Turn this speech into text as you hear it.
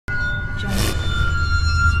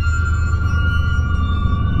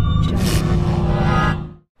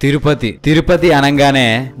తిరుపతి అనగానే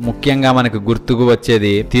ముఖ్యంగా మనకు గుర్తుకు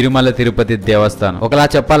వచ్చేది తిరుమల తిరుపతి దేవస్థానం. ఒకలా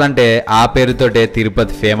చెప్పాలంటే ఆ పేరుతోటే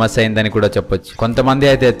తిరుపతి ఫేమస్ అయిందని కూడా చెప్పొచ్చు. కొంతమంది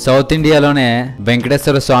అయితే సౌత్ ఇండియాలోనే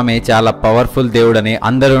వెంకటేశ్వర స్వామి చాలా పవర్ఫుల్ దేవుడని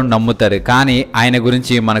అందరూ నమ్ముతారు. కానీ ఆయన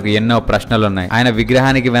గురించి మనకు ఎన్నో ప్రశ్నలు ఉన్నాయి. ఆయన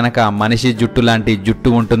విగ్రహానికి వెనక మనిషి జుట్టు లాంటి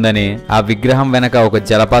జుట్టు ఉంటుందని, ఆ విగ్రహం వెనక ఒక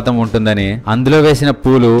జలపాతం ఉంటుందని, అందులో వేసిన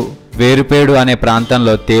పూలు వేరుపేడు అనే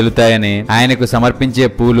ప్రాంతంలో తేలుతాయని, ఆయనకు సమర్పించే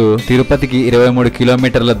పూలు తిరుపతికి 23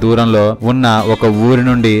 కిలోమీటర్ల దూరంలో ఉన్న ఒక ఊరి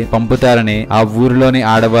నుండి పంపుతారని, ఆ ఊరిలోని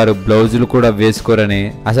ఆడవారు బ్లౌజులు కూడా వేసుకోరని,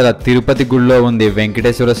 అసలు తిరుపతి గుడిలో ఉంది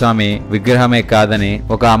వెంకటేశ్వర స్వామి విగ్రహమే కాదని,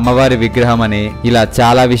 ఒక అమ్మవారి విగ్రహం అని, ఇలా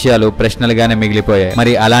చాలా విషయాలు ప్రశ్నలుగానే మిగిలిపోయాయి.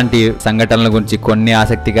 మరి అలాంటి సంఘటనల గురించి కొన్ని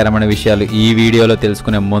ఆసక్తికరమైన విషయాలు ఈ వీడియోలో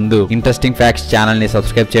తెలుసుకునే ముందు ఇంట్రెస్టింగ్ ఫ్యాక్ట్స్ ఛానల్ ని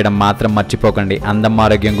సబ్స్క్రైబ్ చేయడం మాత్రం మర్చిపోకండి. అందం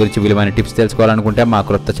ఆరోగ్యం గురించి విలువైన టిప్స్ తెలుసుకోవాలనుకుంటే మా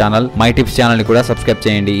క్రొత్త ఛానల్ మై టిప్స్ ఛానల్ ని కూడా సబ్స్క్రైబ్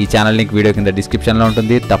చేయండి. ఈ ఛానల్ లింక్ వీడియో కింద డిస్క్రిప్షన్ లో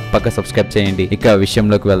ఉంటుంది, తప్పక సబ్స్క్రైబ్ చేయండి. ఇక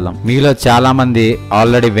విషయంలోకి వెళ్దాం. మీలో చాలా మంది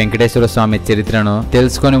ఆల్రెడీ వెంకటేశ్వర స్వామి చరిత్రను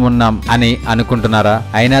తెలుసుకొని ఉన్నాం అని అనుకుంటున్నారా?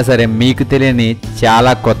 అయినా సరే మీకు తెలియని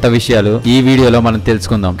చాలా కొత్త విషయాలు ఈ వీడియోలో మనం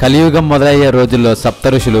తెలుసుకుందాం. కలియుగం మొదలయ్యే రోజుల్లో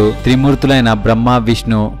సప్త ఋషులు త్రిమూర్తులైన బ్రహ్మ,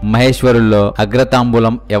 విష్ణు, మహేశ్వరుల్లో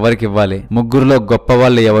అగ్రతాంబూలం ఎవరికి ఇవ్వాలి, ముగ్గురులో గొప్ప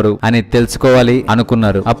వాళ్ళు ఎవరు అని తెలుసుకోవాలి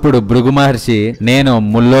అనుకున్నారు. అప్పుడు భృగు మహర్షి నేను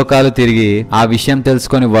ముల్లోకాలు తిరిగి ఆ విషయం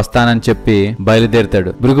తెలుసుకొని వస్తానని చెప్పి బయలుదేరుతాడు.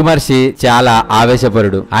 భృగు మహర్షి చాలా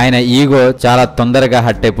ఆవేశపరుడు. ఆయన ఈగో చాలా తొందరగా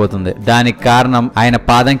హట్ అయిపోతుంది. దానికి కారణం ఆయన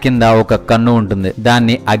పాదం కింద ఒక కన్ను ఉంటుంది.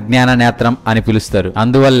 దాన్ని అజ్ఞాన నేత్రం అని పిలుస్తారు.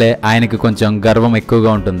 అందువల్లే ఆయనకి కొంచెం గర్వం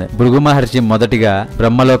ఎక్కువగా ఉంటుంది. భృగు మహర్షి మొదటిగా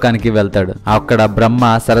బ్రహ్మలోకానికి వెళ్తాడు. అక్కడ బ్రహ్మ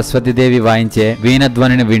సరస్వతీదేవి వాయించే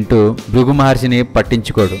వీణధ్వనిని వింటూ భృగు మహర్షిని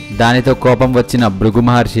పట్టించుకోడు. దానితో కోపం వచ్చిన భృగు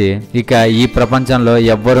మహర్షి ఇక ఈ ప్రపంచంలో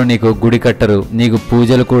ఎవ్వరూ నీకు గుడి కట్టరు, నీకు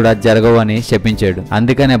పూజలు కూడా జరగవు అని శపించాడు.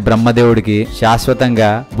 అందుకనే బ్రహ్మదేవుడికి శాశ్వతంగా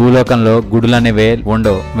భూలోకంలో గుడులనేవే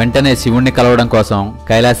ఉండవు. వెంటనే శివుణ్ణి కలవడం కోసం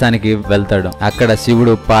కైలాసానికి వెళ్తాడు. అక్కడ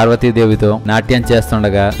శివుడు పార్వతీదేవితో నాట్యం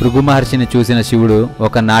చేస్తుండగా భృగు మహర్షిని చూసిన శివుడు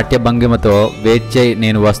ఒక నాట్య భంగిమతో వెయిట్ చేయి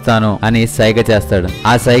నేను వస్తాను అని సైగ చేస్తాడు.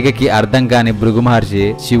 ఆ సైగకి అర్థం కాని భృగు మహర్షి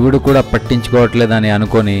శివుడు కూడా పట్టించుకోవట్లేదని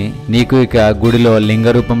అనుకొని నీకు ఇక గుడిలో లింగ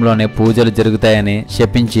రూపంలోనే పూజలు జరుగుతాయని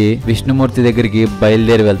శపించి విష్ణుమూర్తి దగ్గరికి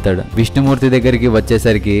బయలుదేరి వెళ్తాడు. విష్ణుమూర్తి దగ్గరికి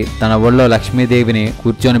వచ్చేసరికి తన ఒళ్ళో లక్ష్మీదేవిని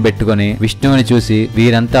కూర్చొని పెట్టుకుని విష్ణువుని చూసి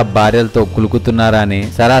వీరంతా భార్యలతో కులుకుతున్నారా అని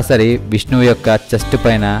సరాసరి విష్ణువు యొక్క చెస్ట్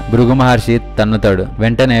పైన భృగు మహర్షి తన్నుతాడు.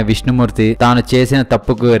 వెంటనే విష్ణుమూర్తి తాను చేసిన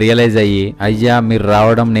తప్పుకు రియలైజ్ అయ్యి అయ్యా మీరు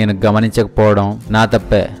రావడం నేను గమనించకపోవడం నా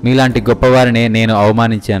తప్పే, మీలాంటి గొప్పవారిని నేను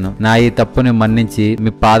అవమానించాను, నా ఈ తప్పుని మన్నించి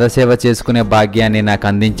మీ పాదసేవ చేసుకునే భాగ్యాన్ని నాకు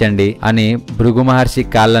అందించండి అని భృగు మహర్షి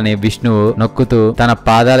కాళ్ళని విష్ణువు నొక్కుతూ తన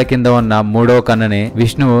పాదాల కింద ఉన్న మూడవ కన్నుని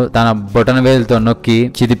విష్ణువు తన బొటనవేలుతో నొక్కి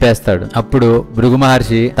చిదిపేస్తాడు. అప్పుడు భృగు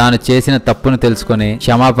మహర్షి తాను చేసిన తప్పును తెలుసుకుని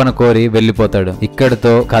క్షమాపణ కోరి వెళ్లిపోతాడు.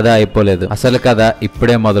 ఇక్కడితో కథ అయిపోలేదు. అసలు కథ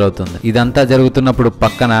ఇప్పుడే మొదలవుతుంది. ఇదంతా జరుగుతున్నప్పుడు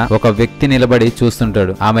పక్కన ఒక వ్యక్తి నిలబడి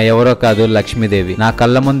చూస్తుంటాడు. ఆమె ఎవరో కాదు, లక్ష్మీదేవి. నా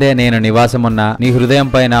కళ్ళ ముందే నేను నివాసమున్న నీ హృదయం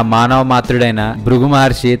పైన మానవ మాత్రుడైన భృగు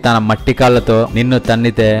మహర్షి తన మట్టి కాళ్లతో నిన్ను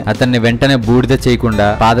తన్నితే అతన్ని వెంటనే బూడిద చేయకుండా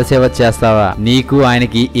పాదసేవ చేస్తావా? నీకు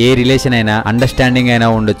ఆయనకి ఏ రిలేషన్ అయినా అండర్స్టాండింగ్ అయినా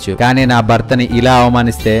ఉండొచ్చు, కానీ నా భర్తని ఇలా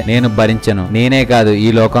అవమానిస్తే నేను భరించను. నేనే కాదు, ఈ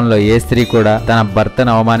లోకంలో ఏ స్త్రీ కూడా తన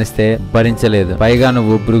భర్తను అవమానిస్తే భరించలేదు. పైగా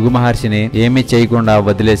నువ్వు భృగు మహర్షిని ఏమీ చేయకుండా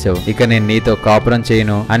వదిలేసావు. ఇక నేను నీతో కాపురం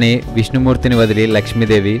చేయను అని విష్ణుమూర్తిని వదిలి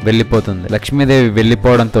లక్ష్మీదేవి వెళ్లిపోతుంది. లక్ష్మీదేవి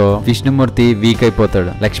వెళ్లిపోవడంతో విష్ణుమూర్తి వీక్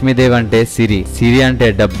అయిపోతాడు. లక్ష్మీదేవి అంటే సిరి అంటే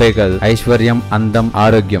డబ్బే కాదు, ఐశ్వర్యం, అందం,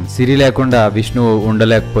 ఆరోగ్యం. సిరి లేకుండా విష్ణువు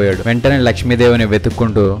ఉండలేకపోయాడు. వెంటనే లక్ష్మీదేవిని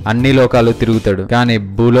వెతుక్కుంటూ అన్ని లోకాలు తిరుగుతాడు, కానీ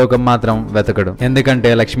భూలోకం మాత్రం వెతకడు. ఎందుకంటే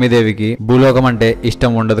లక్ష్మీదేవికి భూలోకం అంటే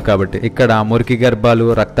ఇష్టం ఉండదు కాబట్టి. ఇక్కడ మురికి గర్భాలు,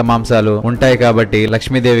 రక్త మాంసాలు ఉంటాయి కాబట్టి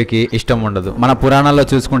లక్ష్మీదేవికి ఇష్టం ఉండదు. మన పురాణాల్లో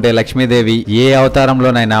చూసుకుంటే లక్ష్మీదేవి ఏ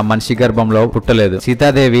అవతారంలోనైనా మనిషి గర్భంలో పుట్టలేదు.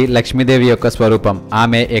 సీతాదేవి లక్ష్మీదేవి యొక్క స్వరూపం.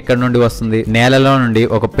 ఆమె ఎక్కడి నుండి వస్తుంది? నేలలో నుండి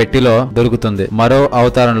ఒక పెట్టిలో దొరుకుతుంది. మరో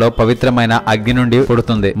అవతారంలో పవిత్రమైన అగ్ని నుండి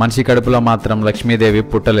పుడుతుంది. మనిషి కడుపులో మాత్రం లక్ష్మీదేవి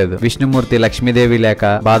పుట్టలేదు. విష్ణుమూర్తి లక్ష్మీదేవి లేక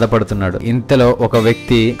బాధపడుతున్నాడు. ఇంతలో ఒక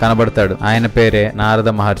వ్యక్తి కనబడతాడు. ఆయన పేరే నారద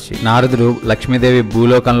మహర్షి. నారదుడు లక్ష్మీదేవి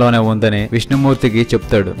భూలోకంలోనే ఉందని విష్ణుమూర్తికి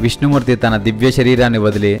చెప్తాడు. విష్ణుమూర్తి తన దివ్య శరీరాన్ని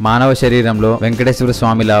వదిలి మానవ శరీరంలో వెంకటేశ్వర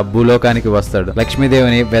స్వామిలా భూలోకానికి వస్తాడు.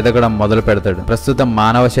 లక్ష్మీదేవిని వెదకడం మొదలు పెడతాడు. ప్రస్తుతం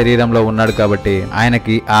మానవ శరీరంలో ఉన్నాడు కాబట్టి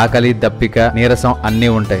ఆయనకి ఆకలి, దప్పిక, నీరసం అన్ని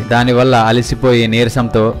ఉంటాయి. దానివల్ల అలసిపోయి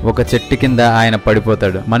నీరసంతో ఒక చెట్టు కింద ఆయన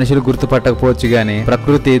పడిపోతాడు. మనుషులు గుర్తుపట్టకపోవచ్చు గాని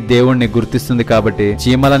ప్రకృతి దేవుణ్ణి గుర్తిస్తుంది కాబట్టి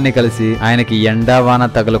చీమలన్నీ కలిసి ఆయనకి ఎండా వాన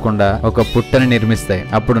తగలకుండా ఒక పుట్టని నిర్మిస్తాయి.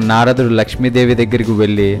 అప్పుడు నారదుడు లక్ష్మీదేవి దగ్గరికి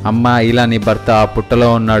వెళ్లి అమ్మా ఇలా నీ భర్త ఆ పుట్టలో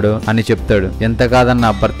ఉన్నాడు అని చెప్తాడు. ఎంత కాదన్నా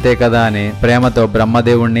భర్తే కదా అని ప్రేమతో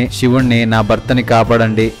బ్రహ్మదేవుణ్ణి, శివుణ్ణి నా భర్తని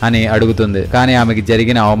కాపాడండి అని అడుగుతుంది. కానీ ఆమెకి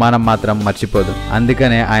జరిగిన అవమానం మాత్రం మర్చిపోదు.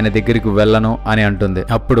 అందుకనే ఆయన దగ్గరికి వెళ్ళను అని అంటుంది.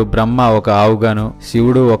 అప్పుడు బ్రహ్మ ఒక ఆవుగాను,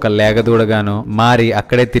 శివుడు ఒక లేగదూడగాను మారి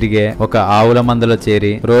అక్కడే తిరిగే ఒక ఆవుల మందలో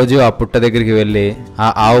చేరి రోజు ఆ పుట్ట దగ్గరికి వెళ్లి ఆ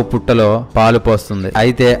ఆవు పుట్టలో పాలు పోస్తుంది.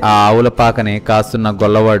 అయితే ఆ ఆవుల పాకని కాస్తున్న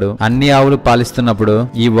గొల్లవాడు అన్ని ఆవులు పాలిస్తున్నప్పుడు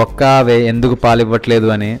ఈ ఒక్క ఆవే ఎందుకు పాలివ్వట్లేదు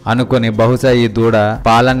అని అనుకుని బహుశా ఈ దూడ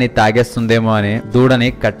పాలన్నీ తాగేస్తుందేమో అని దూడని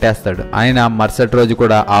కట్టేస్తాడు. అయినా మరుసటి రోజు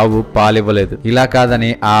కూడా ఆవు పాలివ్వలేదు. ఇలా కాదని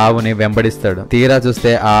ఆ ఆవుని వెంబడిస్తాడు. తీరా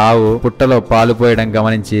చూస్తే ఆ ఆవు పుట్టలో పాలు పోయడం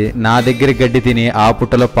గమనించి నా దగ్గర గడ్డి తిని ఆ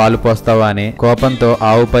పుట్టలో పాలు పోస్తావా అని కోపంతో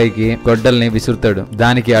ఆవు పైకి గొడ్డల్ని విసురుతాడు.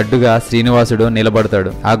 దానికి అడ్డుగా శ్రీనివాసుడు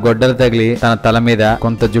నిలబడతాడు. ఆ గొడ్డలు తగిలి తన తల మీద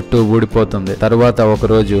కొంత జుట్టు ఊడిపోతుంది. తరువాత ఒక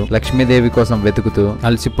రోజు లక్ష్మీదేవి కోసం వెతుకుతూ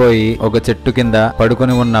అలసిపోయి ఒక చెట్టు కింద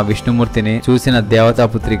పడుకొని ఉన్న విష్ణుమూర్తిని చూసిన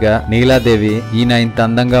దేవతాపుత్రిక నీలాదేవి ఈయన ఇంత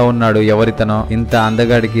అందంగా ఉన్నాడు, ఎవరితనో, ఇంత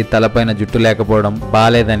అందగాడికి తలపైన జుట్టు లేకపోవడం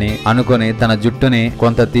బాలేదని అనుకుని తన జుట్టుని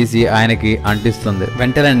కొంత తీసి ఆయనకి అంటిస్తుంది.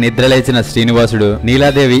 వెంటనే నిద్రలేచిన శ్రీనివాసుడు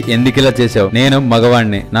నీలాదేవి ఎందుకిలా చేశావు? నేను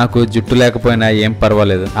మగవాణ్ణి, నాకు జుట్టు లేకపోయినా ఏం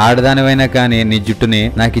పర్వాలేదు, ఆడదానివైనా కానీ నీ జుట్టుని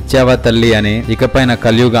నాకిచ్చావా తల్లి అని ఇకపైన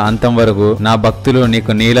కలియుగ అంతం వరకు నా భక్తులు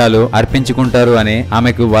నీకు నీలాలు అర్పించుకుంటారు అని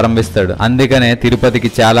ఆమెకు వరం ఇస్తాడు. అందుకనే తిరుపతికి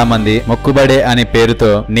చాలా మంది మొక్కుబడే అనే పేరుతో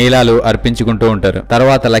నీలాలు అర్పించుకుంటూ ఉంటారు.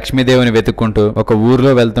 తర్వాత లక్ష్మీదేవిని వెతుక్కుంటూ ఒక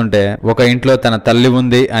ఊర్లో వెళ్తుంటే ఒక ఇంట్లో తన తల్లి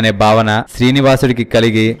ఉంది అనే భావన శ్రీనివాసుడికి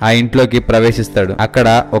కలిగి ఆ ఇంట్లోకి ప్రవేశిస్తాడు. అక్కడ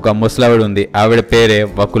ఒక ముసలావిడ ఉంది. ఆవిడ పేరే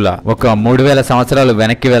వకుల. ఒక 3000 సంవత్సరాలు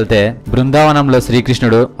వెనక్కి వెళ్తే బృందావనంలో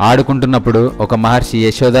శ్రీకృష్ణుడు ఆడుకుంటున్నప్పుడు ఒక మహర్షి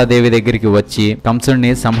యశోదాదేవి దగ్గరికి వచ్చి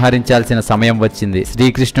కంసుడిని సంహరించాల్సిన సమయం వచ్చింది,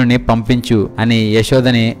 శ్రీకృష్ణుడిని పంపించు అని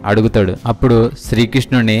యశోదని అడుగుతాడు. అప్పుడు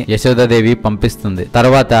శ్రీకృష్ణుడిని యశోదాదేవి పంపిస్తుంది.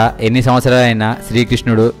 తర్వాత ఎన్ని సంవత్సరాలైనా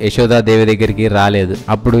శ్రీకృష్ణుడు యశోదాదేవి దగ్గరికి రాలేదు.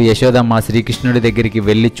 అప్పుడు యశోదమ్మ శ్రీకృష్ణుడి దగ్గరికి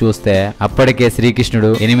వెళ్లి చూస్తే అప్పటికే శ్రీకృష్ణుడు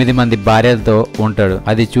 8 మంది భార్యలతో ఉంటాడు.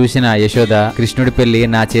 అది చూసిన యశోద కృష్ణుడి పెళ్లి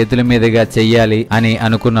నా చేతుల మీదుగా చెయ్యాలి అని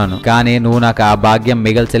అనుకున్నాను, కానీ నువ్వు నాకు ఆ భాగ్యం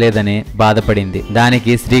మిగల్చలేదని బాధపడింది.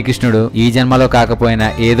 దానికి శ్రీకృష్ణుడు ఈ జన్మలో కాకపోయినా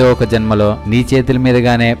ఏదో ఒక జన్మలో నీ చేతుల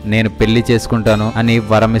మీదుగానే నేను పెళ్లి చేసుకుంటాను అని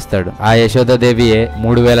వరమిస్తాడు. ఆ యశోదాదేవియే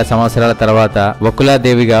 3000 సంవత్సరాల తర్వాత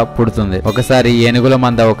వకులాదేవిగా పుడుతుంది. ఒకసారి ఏనుగుల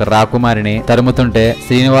మంద ఒక రాకుమారిని తరుముతుంటే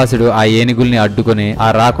శ్రీనివాసుడు ఆ ఏనుగుల్ని అడ్డుకుని ఆ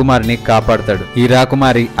రాకుమారిని కాపాడతాడు. ఈ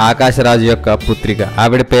రాకుమారి ఆకాశరాజు యొక్క పుత్రిక.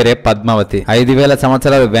 ఆవిడ పేరే పద్మావతి. 5000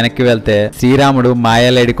 సంవత్సరాలు వెనక్కి వెళ్తే శ్రీరాముడు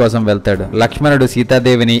మాయాలేడి కోసం వెళ్తాడు. లక్ష్మణుడు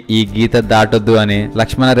సీతాదేవిని ఈ గీత దాటొద్దు అని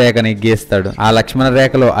లక్ష్మణ రేఖని గీస్తాడు. ఆ లక్ష్మణ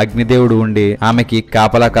రేఖలో అగ్నిదేవుడు ఉండి ఆమెకి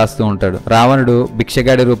కాపలా కాస్తూ ఉంటాడు. రావణుడు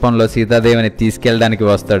భిక్షగాడి రూపంలో సీతాదేవిని తీసుకెళ్లడానికి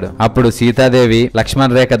వస్తాడు. అప్పుడు సీతాదేవి లక్ష్మణ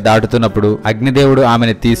రేఖ దాటుతున్నప్పుడు అగ్నిదేవుడు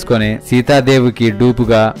ఆమెను తీసుకొని సీతాదేవికి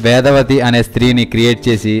డూపుగా వేదవతి అనే స్త్రీని క్రియేట్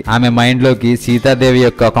చేసి ఆమె మైండ్ లోకి సీతాదేవి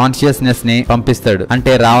యొక్క కాన్షియస్నెస్ ని పంపిస్తాడు.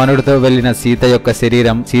 అంటే రావణుడితో వెళ్లిన సీత యొక్క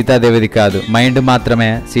శరీరం సీతాదేవిది కాదు, మైండ్ మాత్రమే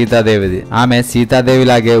సీతాదేవిది. ఆమె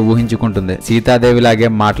సీతాదేవిలాగే ఊహించుకుంటుంది, సీతాదేవిలాగే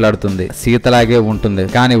మాట్లాడుతుంది, సీతలాగే ఉంటుంది.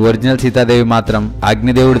 కానీ ఒరిజినల్ సీతాదేవి మాత్రం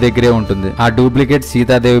అగ్నిదేవుడి దగ్గరే ఉంటుంది. ఆ డూప్లికేట్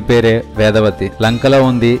సీతాదేవి పేరే వేదవతి. లంకలో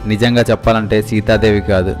ఉంది, నిజంగా చెప్పాలంటే సీతాదేవి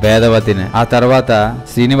కాదు, వేదవతినే. ఆ తర్వాత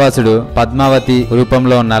శ్రీనివాసుడు పద్మావతి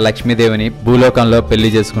రూపంలో ఉన్న లక్ష్మీదేవిని భూలోకంలో పెళ్లి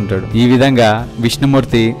చేసుకుంటాడు. ఈ విధంగా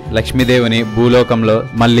విష్ణుమూర్తి లక్ష్మీదేవిని భూలోకంలో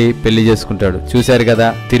మళ్ళీ పెళ్లి చేసుకుంటాడు. చూశారు కదా,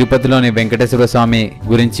 తిరుపతిలోని వెంకటేశ్వర స్వామి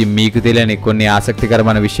గురించి మీకు తెలియని కొన్ని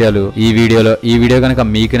ఆసక్తికరమైన విషయాలు ఈ వీడియోలో. ఈ వీడియో కనుక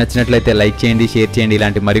మీకు నచ్చినట్లయితే లైక్ చేయండి, షేర్ చేయండి.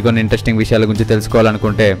 ఇలాంటి మరికొన్ని ఇంట్రెస్టింగ్ విషయాల గురించి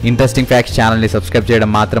తెలుసుకోవాలనుకుంటే ఇంట్రెస్టింగ్ ఫ్యాక్ట్స్ ఛానల్ ని సబ్స్క్రైబ్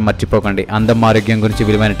చేయడం మాత్రం మర్చిపోకండి. అందం ఆరోగ్యం గురించి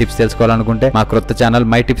విలువైన టిప్స్ తెలుసుకోవాలనుకుంటే మా కొత్త ఛానల్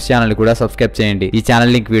మై టిప్స్ ఛానల్ ని కూడా సబ్స్క్రైబ్ చేయండి. ఈ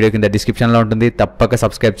ఛానల్ లింక్ వీడియో కింద డిస్క్రిప్షన్ లో ఉంటుంది, తప్పక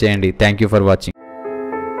సబ్స్క్రైబ్ చేయండి. Thank you for watching.